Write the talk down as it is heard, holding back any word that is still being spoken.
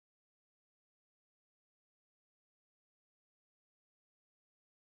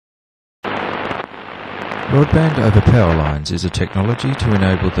Broadband over Powerlines is a technology to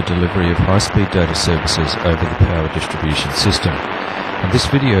enable the delivery of high-speed data services over the power distribution system, and this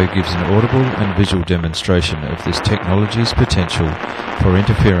video gives an audible and visual demonstration of this technology's potential for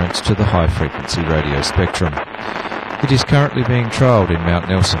interference to the high-frequency radio spectrum. It is currently being trialled in Mt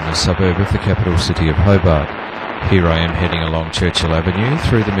Nelson, a suburb of the capital city of Hobart. Here I am heading along Churchill Avenue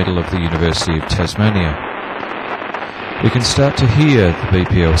through the middle of the University of Tasmania. We can start to hear the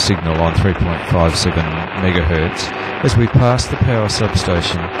BPL signal on 3.57 MHz as we pass the power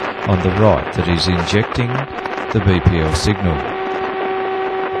substation on the right that is injecting the BPL signal.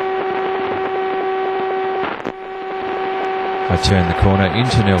 I turn the corner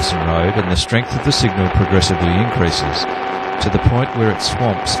into Nelson Road and the strength of the signal progressively increases to the point where it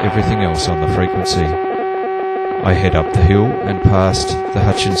swamps everything else on the frequency. I head up the hill and past the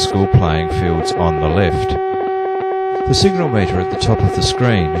Hutchins School playing fields on the left. The signal meter at the top of the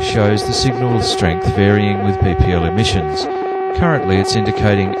screen shows the signal strength varying with BPL emissions. Currently it's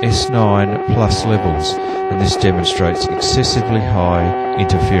indicating S9 plus levels, and this demonstrates excessively high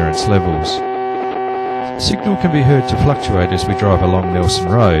interference levels. Signal can be heard to fluctuate as we drive along Nelson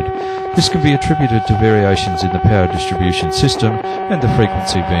Road. This can be attributed to variations in the power distribution system and the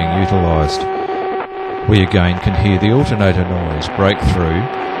frequency being utilised. We again can hear the alternator noise break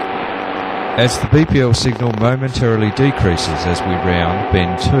through as the BPL signal momentarily decreases as we round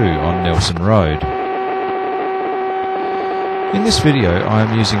Bend 2 on Nelson Road. In this video I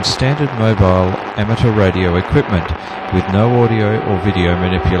am using standard mobile amateur radio equipment with no audio or video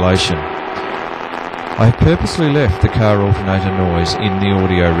manipulation. I have purposely left the car alternator noise in the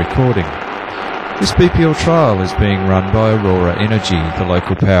audio recording. This BPL trial is being run by Aurora Energy, the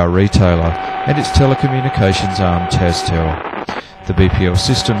local power retailer, and its telecommunications arm TasTel. The BPL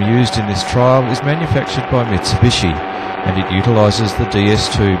system used in this trial is manufactured by Mitsubishi, and it utilises the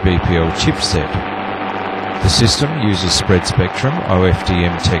DS2 BPL chipset. The system uses spread spectrum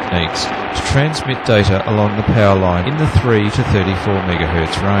OFDM techniques to transmit data along the power line in the 3 to 34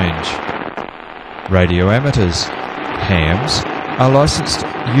 MHz range. Radio amateurs, hams, are licensed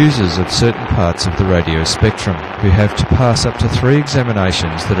users of certain parts of the radio spectrum who have to pass up to 3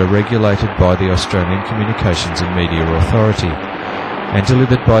 examinations that are regulated by the Australian Communications and Media Authority and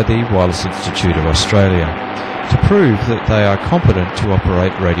delivered by the Wireless Institute of Australia to prove that they are competent to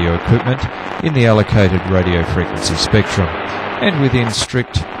operate radio equipment in the allocated radio frequency spectrum and within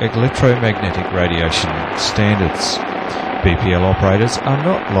strict electromagnetic radiation standards. BPL operators are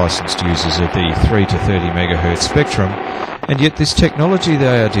not licensed users of the 3 to 30 MHz spectrum, and yet this technology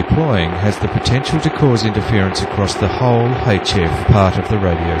they are deploying has the potential to cause interference across the whole HF part of the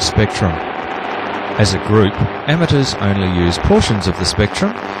radio spectrum. As a group, amateurs only use portions of the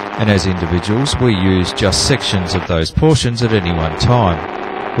spectrum, and as individuals we use just sections of those portions at any one time,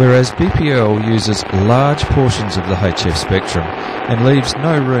 whereas BPL uses large portions of the HF spectrum and leaves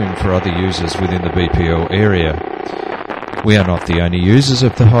no room for other users within the BPL area. We are not the only users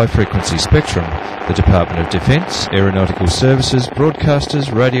of the high-frequency spectrum. The Department of Defence, Aeronautical Services,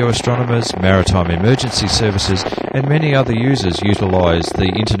 broadcasters, radio astronomers, maritime emergency services and many other users utilise the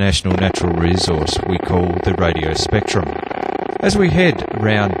international natural resource we call the radio spectrum. As we head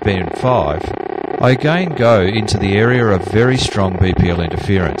round Bend 5, I again go into the area of very strong BPL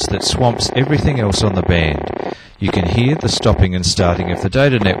interference that swamps everything else on the band. You can hear the stopping and starting of the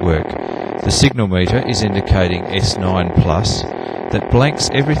data network. The signal meter is indicating S9 plus that blanks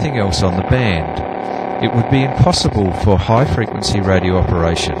everything else on the band. It would be impossible for high-frequency radio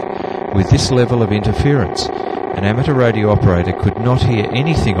operation with this level of interference. An amateur radio operator could not hear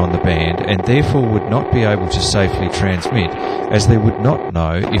anything on the band and therefore would not be able to safely transmit, as they would not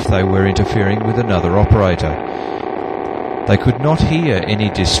know if they were interfering with another operator. They could not hear any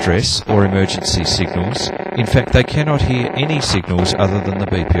distress or emergency signals. In fact, they cannot hear any signals other than the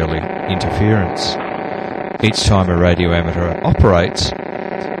BPL interference. Each time a radio amateur operates,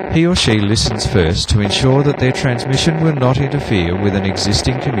 he or she listens first to ensure that their transmission will not interfere with an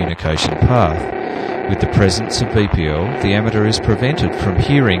existing communication path. With the presence of BPL, the amateur is prevented from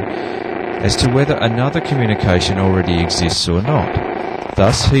hearing as to whether another communication already exists or not.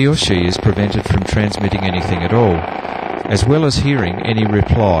 Thus, he or she is prevented from transmitting anything at all, as well as hearing any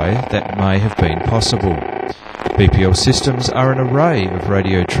reply that may have been possible. BPL systems are an array of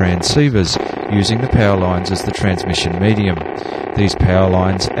radio transceivers using the power lines as the transmission medium. These power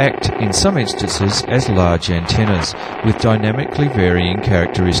lines act in some instances as large antennas with dynamically varying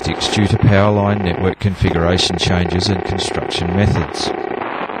characteristics due to power line network configuration changes and construction methods.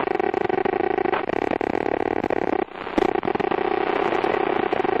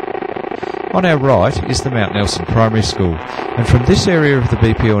 On our right is the Mt Nelson Primary School, and from this area of the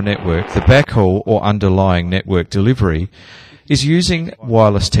BPL network, the backhaul or underlying network delivery is using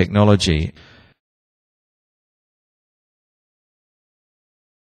wireless technology.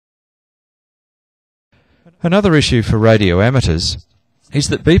 Another issue for radio amateurs is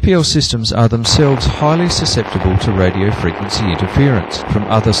that BPL systems are themselves highly susceptible to radio frequency interference from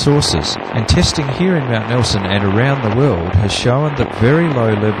other sources, and testing here in Mt Nelson and around the world has shown that very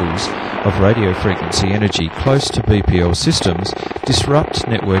low levels of radio frequency energy close to BPL systems disrupt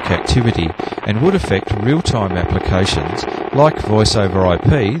network activity and would affect real-time applications like voice over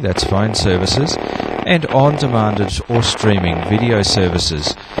IP, that's phone services, and on-demand or streaming video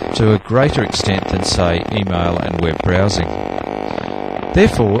services to a greater extent than, say, email and web browsing.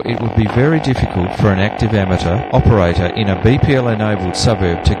 Therefore, it would be very difficult for an active amateur operator in a BPL-enabled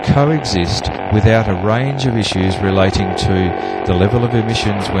suburb to coexist without a range of issues relating to the level of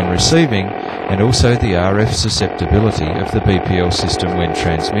emissions when receiving and also the RF susceptibility of the BPL system when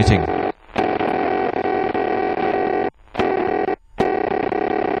transmitting.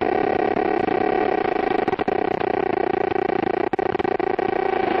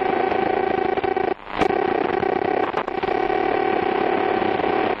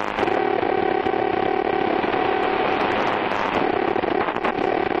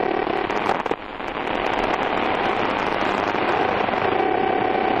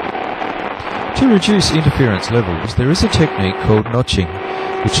 To reduce interference levels, there is a technique called notching,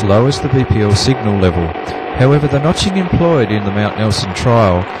 which lowers the BPL signal level. However, the notching employed in the Mt Nelson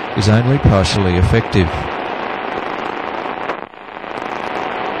trial is only partially effective.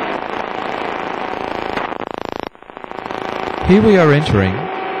 Here we are entering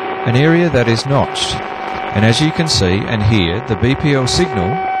an area that is notched, and as you can see and hear, the BPL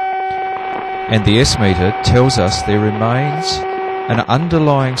signal and the S-meter tells us there remains an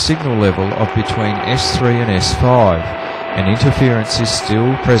underlying signal level of between S3 and S5, and interference is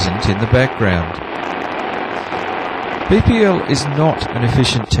still present in the background. BPL is not an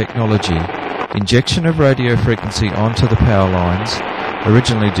efficient technology. Injection of radio frequency onto the power lines,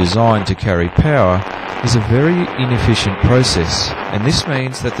 originally designed to carry power, is a very inefficient process, and this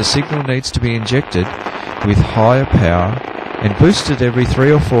means that the signal needs to be injected with higher power and boosted every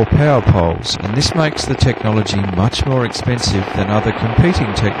 3 or 4 power poles, and this makes the technology much more expensive than other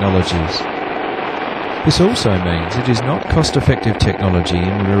competing technologies. This also means it is not cost-effective technology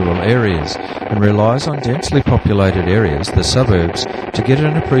in rural areas and relies on densely populated areas, the suburbs, to get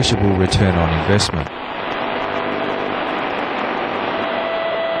an appreciable return on investment.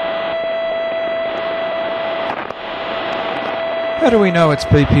 How do we know it's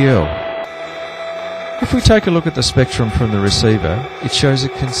BPL? If we take a look at the spectrum from the receiver, it shows a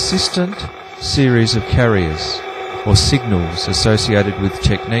consistent series of carriers or signals associated with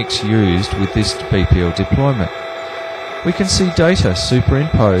techniques used with this BPL deployment. We can see data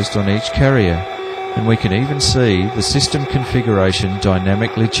superimposed on each carrier, and we can even see the system configuration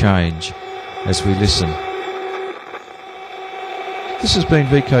dynamically change as we listen. This has been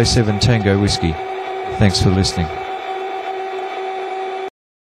VK7 Tango Whiskey. Thanks for listening.